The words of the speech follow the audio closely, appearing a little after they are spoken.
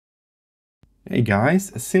Hey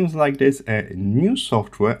guys, it seems like there's a new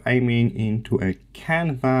software aiming into a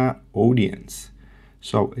Canva audience.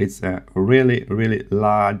 So it's a really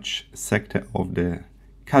large sector of the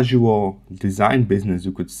casual design business,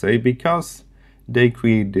 you could say, because they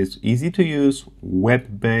create this easy to use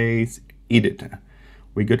web-based editor.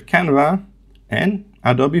 We got Canva and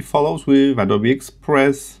Adobe follows with Adobe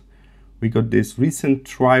Express. We got this recent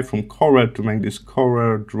try from Corel to make this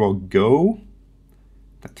Corel Draw Go.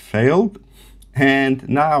 That failed. And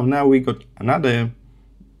now we got another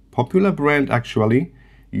popular brand actually.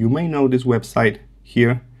 You may know this website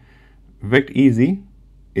here, Vecteezy.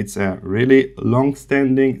 It's a really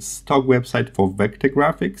long-standing stock website for vector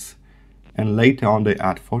graphics. And later on they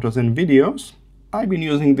add photos and videos. I've been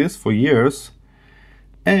using this for years.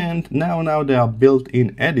 And now they are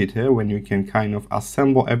built-in editor when you can kind of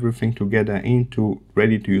assemble everything together into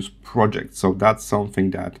ready-to-use projects. So that's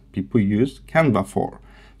something that people use Canva for.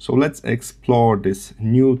 So let's explore this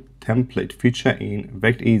new template feature in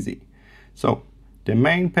Vecteezy. So the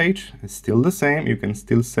main page is still the same. You can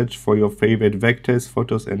still search for your favorite vectors,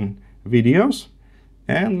 photos, and videos.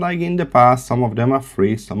 And like in the past, some of them are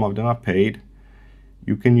free, some of them are paid.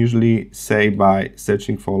 You can usually say by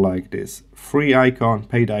searching for like this free icon,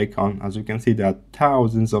 paid icon. As you can see, there are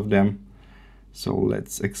thousands of them. So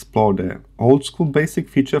let's explore the old school basic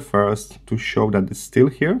feature first to show that it's still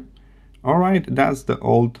here. All right, that's the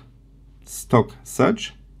old stock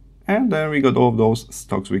search. And then we got all of those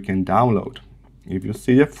stocks we can download. If you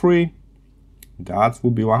see a free, that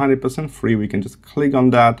will be 100% free. We can just click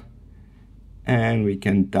on that and we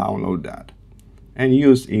can download that and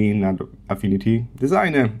use in Adobe Affinity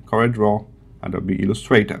Designer, Corel Draw, Adobe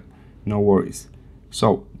Illustrator. No worries.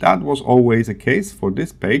 So that was always a case for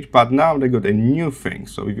this page, but now they got a new thing.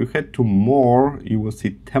 So if you head to more, you will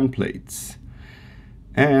see templates.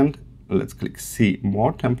 And let's click see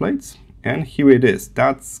more templates. And here it is.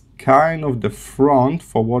 That's kind of the front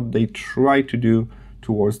for what they try to do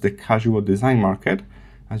towards the casual design market.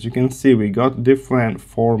 As you can see, we got different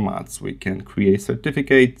formats. We can create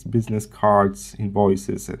certificates, business cards,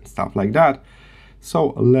 invoices, and stuff like that. So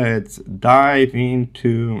let's dive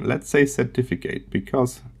into, let's say, certificate,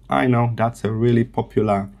 because I know that's a really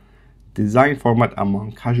popular design format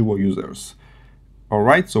among casual users. All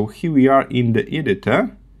right, so here we are in the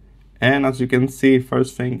editor. And as you can see,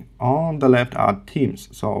 first thing on the left are themes.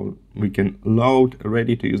 So we can load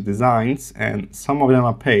ready-to-use designs, and some of them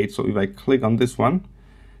are paid. So if I click on this one,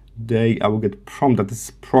 I will get prompt that this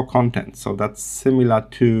is pro content. So that's similar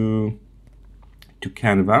to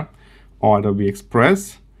Canva or Adobe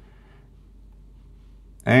Express.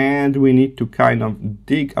 And we need to kind of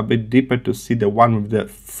dig a bit deeper to see the one with the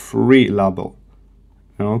free label.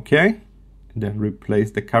 Okay. Then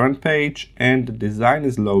replace the current page and the design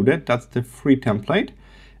is loaded. That's the free template.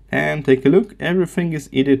 And take a look, everything is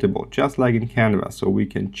editable, just like in Canva. So we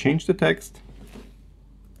can change the text.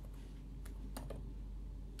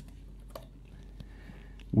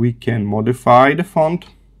 We can modify the font.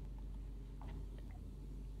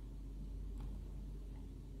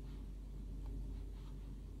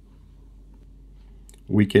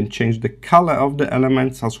 We can change the color of the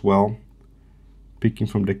elements as well, picking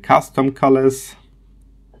from the custom colors.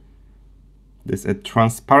 There's a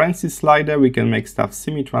transparency slider. We can make stuff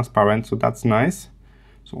semi-transparent, so that's nice.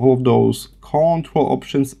 So all of those control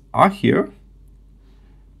options are here.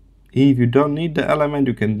 If you don't need the element,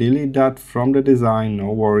 you can delete that from the design,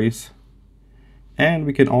 no worries. And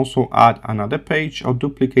we can also add another page or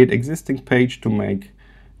duplicate existing page to make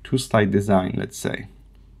two-slide design, let's say.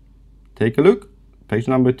 Take a look, page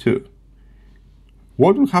number 2.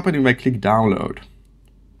 What will happen if I click download?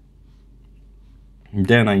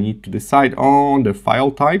 Then I need to decide on the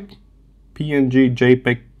file type, PNG,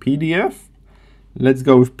 JPEG, PDF. Let's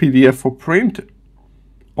go with PDF for print.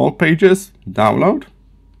 All pages, download.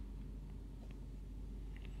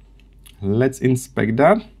 Let's inspect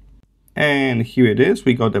that. And here it is.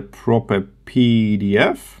 We got a proper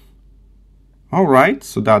PDF. All right,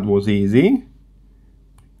 so that was easy.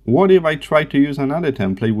 What if I try to use another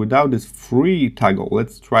template without this free toggle?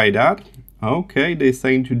 Let's try that. Okay, they're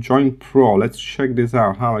saying to join Pro. Let's check this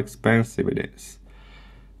out, how expensive it is.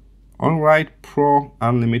 All right, Pro,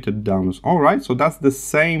 unlimited downloads. All right, so that's the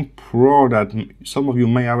same Pro that some of you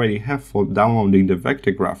may already have for downloading the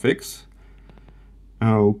vector graphics.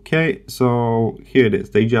 Okay, so here it is.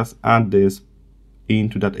 They just add this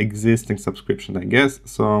into that existing subscription, I guess.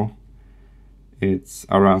 So it's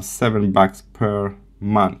around $7 per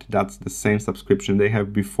month. That's the same subscription they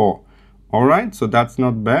have before. All right, so that's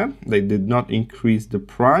not bad. They did not increase the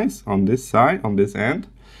price on this side, on this end.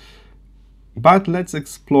 But let's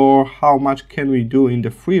explore how much can we do in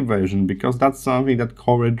the free version, because that's something that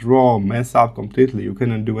CorelDRAW mess up completely. You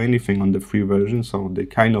cannot do anything on the free version, so they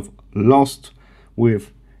kind of lost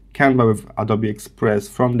with Canva, with Adobe Express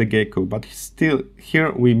from the get-go. But still,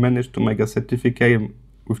 here we managed to make a certificate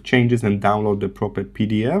with changes and download the proper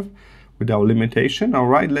PDF without limitation. All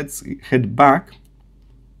right, let's head back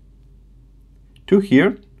to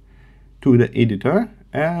here, to the editor,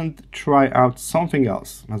 and try out something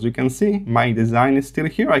else. As you can see, my design is still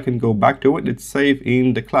here. I can go back to it. It's saved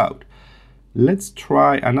in the cloud. Let's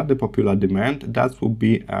try another popular demand. That would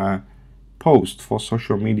be a post for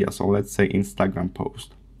social media. So let's say Instagram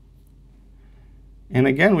post. And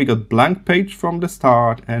again, we got blank page from the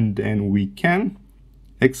start, and then we can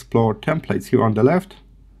explore templates here on the left.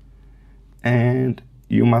 And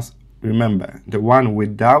you must remember, the one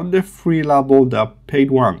without the free label, the paid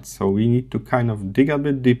one. So we need to kind of dig a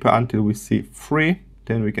bit deeper until we see free.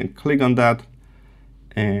 Then we can click on that.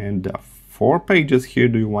 And the 4 pages here,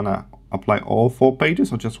 do you want to apply all 4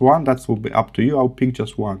 pages or just one? That will be up to you. I'll pick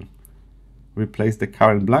just one. Replace the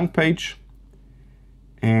current blank page.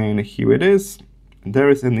 And here it is. There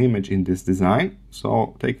is an image in this design.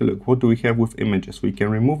 So take a look. What do we have with images? We can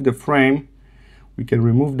remove the frame. We can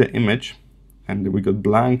remove the image. And we got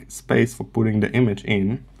blank space for putting the image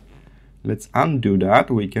in. Let's undo that.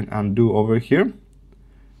 We can undo over here.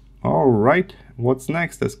 All right, what's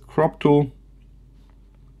next? There's crop tool.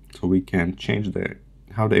 So we can change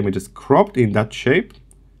how the image is cropped in that shape.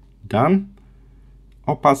 Done.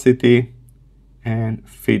 Opacity and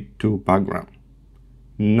fit to background.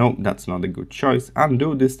 No, that's not a good choice.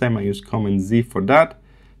 Undo. This time I use Command Z for that.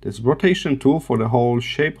 There's rotation tool for the whole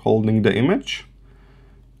shape holding the image.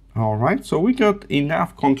 All right, so we got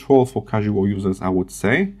enough control for casual users, I would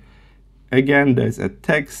say. Again, there's a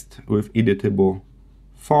text with editable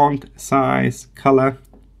font, size, color.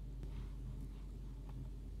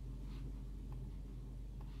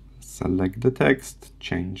 Select the text,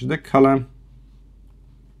 change the color.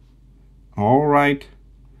 All right.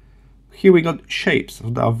 Here we got shapes. So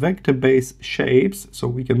there are vector-based shapes, so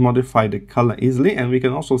we can modify the color easily, and we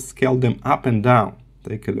can also scale them up and down.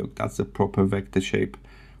 Take a look, that's a proper vector shape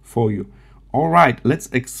for you. All right, let's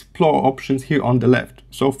explore options here on the left.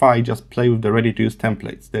 So far, I just play with the ready-to-use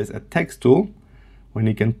templates. There's a text tool when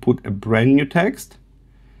you can put a brand new text,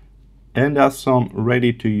 and there's some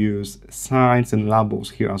ready-to-use signs and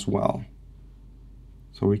labels here as well.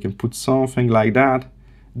 So we can put something like that.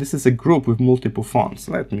 This is a group with multiple fonts.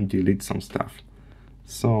 Let me delete some stuff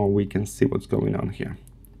so we can see what's going on here.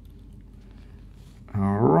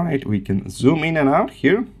 All right, we can zoom in and out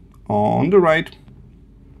here on the right.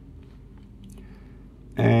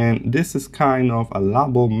 And this is kind of a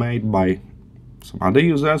label made by some other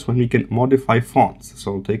users when we can modify fonts.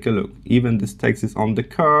 So take a look. Even this text is on the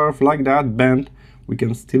curve like that, bent. We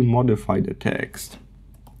can still modify the text.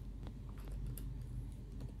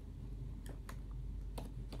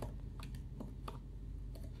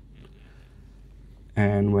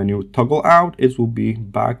 And when you toggle out, it will be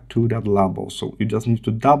back to that label. So you just need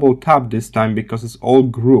to double tap this time because it's all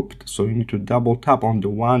grouped. So you need to double tap on the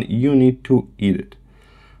one you need to edit.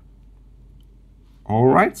 All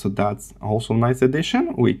right, so that's also a nice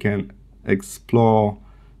addition. We can explore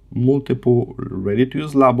multiple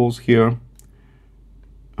ready-to-use labels here.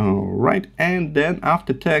 All right, and then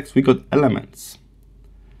after text, we got elements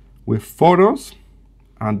with photos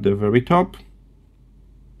at the very top.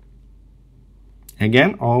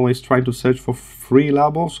 Again, always try to search for free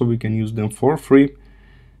labels so we can use them for free.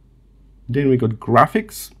 Then we got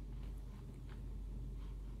graphics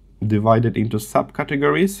divided into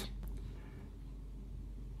subcategories.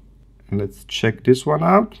 Let's check this one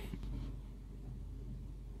out.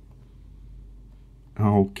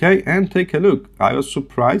 Okay, and take a look. I was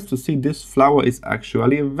surprised to see this flower is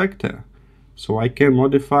actually a vector. So I can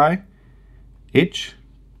modify each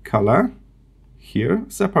color here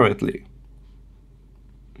separately.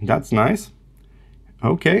 That's nice.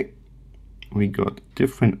 Okay, we got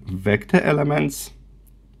different vector elements.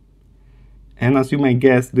 And as you may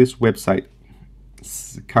guess, this website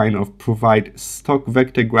kind of provide stock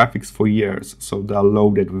vector graphics for years. So they're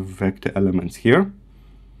loaded with vector elements here.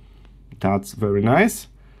 That's very nice.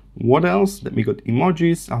 What else? Then we got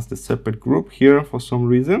emojis as the separate group here for some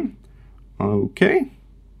reason. Okay.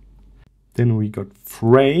 Then we got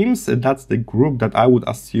frames. That's the group that I would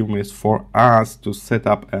assume is for us to set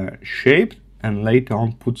up a shape and later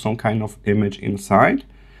on put some kind of image inside.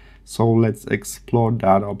 So let's explore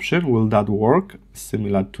that option. Will that work?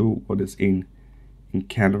 Similar to what is in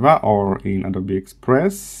Canva or in Adobe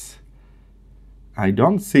Express. I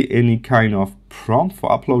don't see any kind of prompt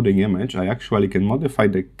for uploading image. I actually can modify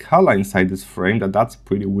the color inside this frame. That's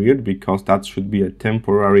pretty weird, because that should be a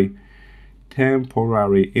temporary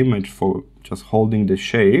image for just holding the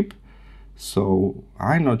shape. So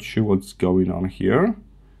I'm not sure what's going on here,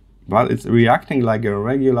 but it's reacting like a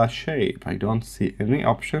regular shape. I don't see any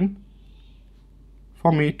option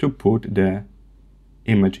for me to put the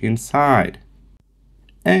image inside.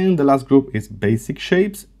 And the last group is basic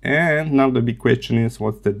shapes. And now the big question is,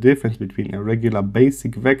 what's the difference between a regular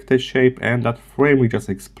basic vector shape and that frame we just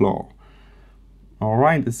explored? All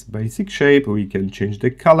right, this basic shape, we can change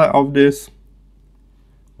the color of this.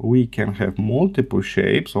 We can have multiple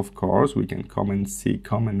shapes, of course. We can Command C,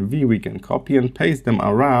 Command V. We can copy and paste them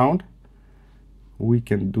around. We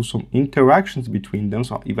can do some interactions between them.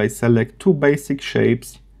 So if I select two basic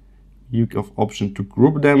shapes, you have option to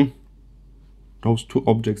group them. Those two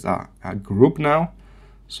objects are grouped now.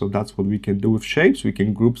 So that's what we can do with shapes. We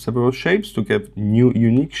can group several shapes to get new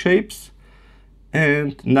unique shapes.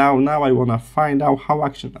 And now I want to find out how I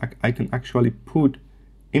can actually put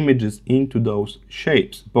images into those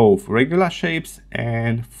shapes, both regular shapes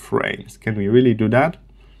and frames. Can we really do that?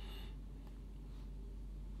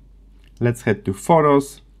 Let's head to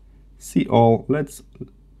Photos, See All. Let's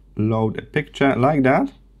load a picture like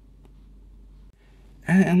that.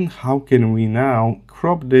 And how can we now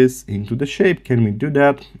crop this into the shape? Can we do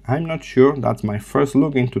that? I'm not sure. That's my first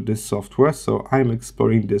look into this software, so I'm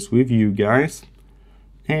exploring this with you guys.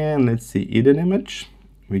 And let's see, edit image.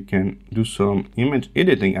 We can do some image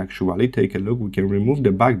editing actually. Take a look. We can remove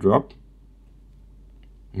the backdrop.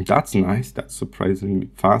 That's nice. That's surprisingly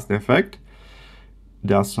fast effect.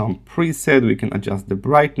 There's some preset. We can adjust the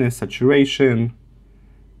brightness, saturation.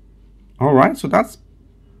 All right, so that's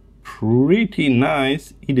pretty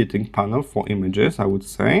nice editing panel for images, I would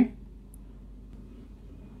say.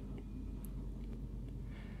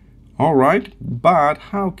 All right, but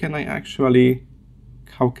how can I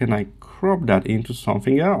crop that into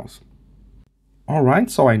something else? All right,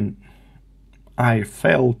 so I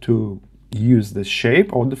failed to use the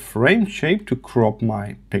shape or the frame shape to crop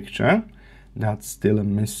my picture. That's still a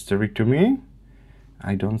mystery to me.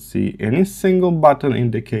 I don't see any single button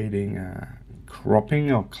indicating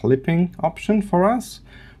cropping or clipping option for us.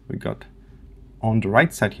 We got on the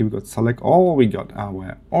right side here, we got select all, we got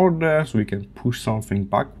our orders, we can push something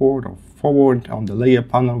backward or forward. On the layer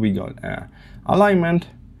panel, we got alignment.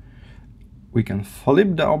 We can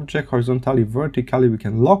flip the object horizontally, vertically, we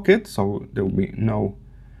can lock it, so there will be no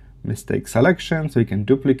mistake selection, so you can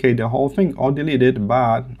duplicate the whole thing or delete it,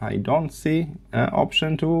 but I don't see an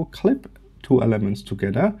option to clip two elements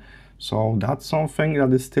together. So that's something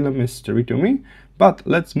that is still a mystery to me. But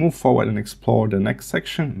let's move forward and explore the next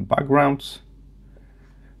section, backgrounds.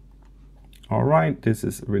 All right, this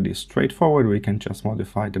is really straightforward. We can just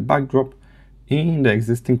modify the backdrop in the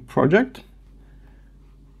existing project.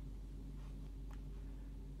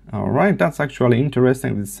 All right, that's actually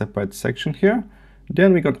interesting, this separate section here.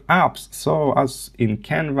 Then we got apps. So as in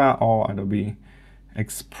Canva or Adobe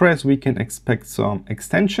Express, we can expect some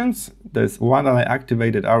extensions. There's one that I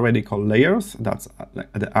activated already called layers. That's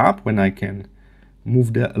the app when I can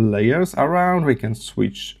move the layers around. We can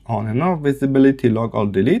switch on and off visibility, log or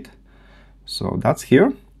delete. So that's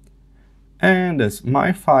here. And there's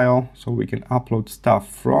my file, so we can upload stuff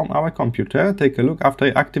from our computer. Take a look. After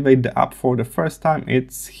I activate the app for the first time,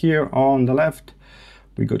 it's here on the left.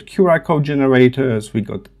 We got QR code generators, we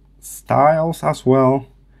got styles as well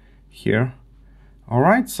here. All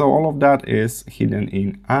right, so all of that is hidden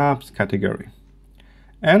in apps category.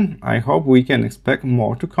 And I hope we can expect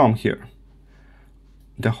more to come here.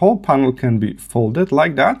 The whole panel can be folded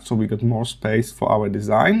like that, so we got more space for our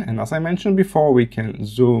design. And as I mentioned before, we can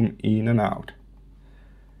zoom in and out.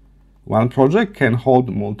 One project can hold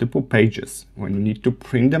multiple pages. When you need to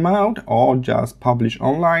print them out or just publish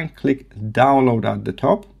online, click download at the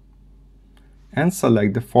top and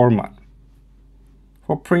select the format.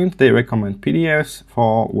 For print, they recommend PDFs,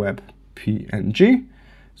 for web PNG.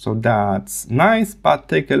 So that's nice, but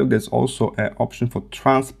take a look, there's also an option for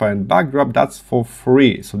transparent backdrop. That's for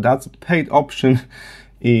free. So that's a paid option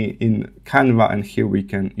in Canva, and here we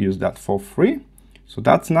can use that for free. So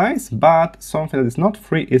that's nice, but something that is not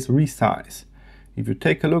free is resize. If you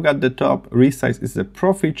take a look at the top, resize is a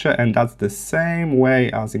pro feature, and that's the same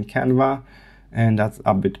way as in Canva. And that's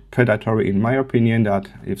a bit predatory in my opinion, that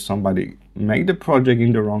if somebody make the project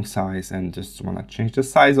in the wrong size and just want to change the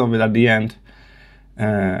size of it at the end,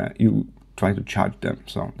 you try to charge them.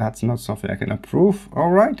 So that's not something I can approve.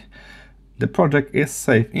 All right. The project is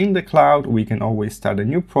safe in the cloud. We can always start a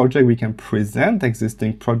new project. We can present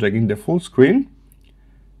existing project in the full screen.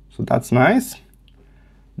 So that's nice.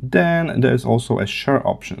 Then there's also a share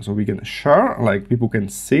option. So we can share, like people can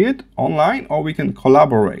see it online, or we can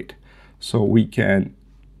collaborate. So we can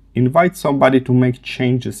invite somebody to make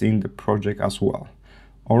changes in the project as well.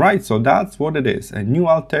 All right, so that's what it is, a new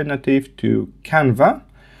alternative to Canva.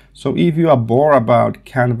 So if you are bored about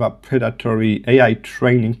Canva predatory AI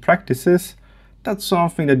training practices, that's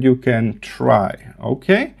something that you can try,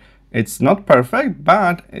 okay? It's not perfect,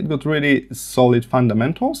 but it got really solid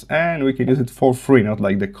fundamentals and we can use it for free, not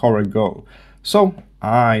like the Core Go. So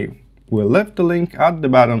I will leave the link at the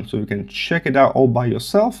bottom so you can check it out all by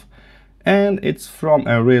yourself. And it's from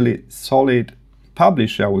a really solid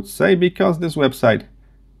publisher, I would say, because this website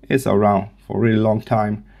is around for a really long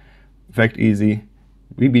time. Vecteezy,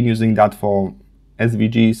 we've been using that for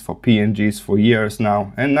SVGs, for PNGs for years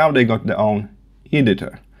now, and now they got their own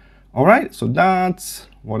editor. All right, so that's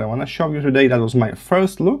what I want to show you today. That was my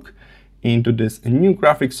first look into this new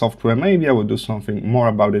graphic software. Maybe I will do something more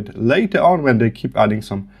about it later on when they keep adding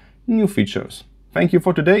some new features. Thank you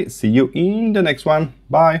for today. See you in the next one.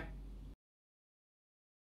 Bye.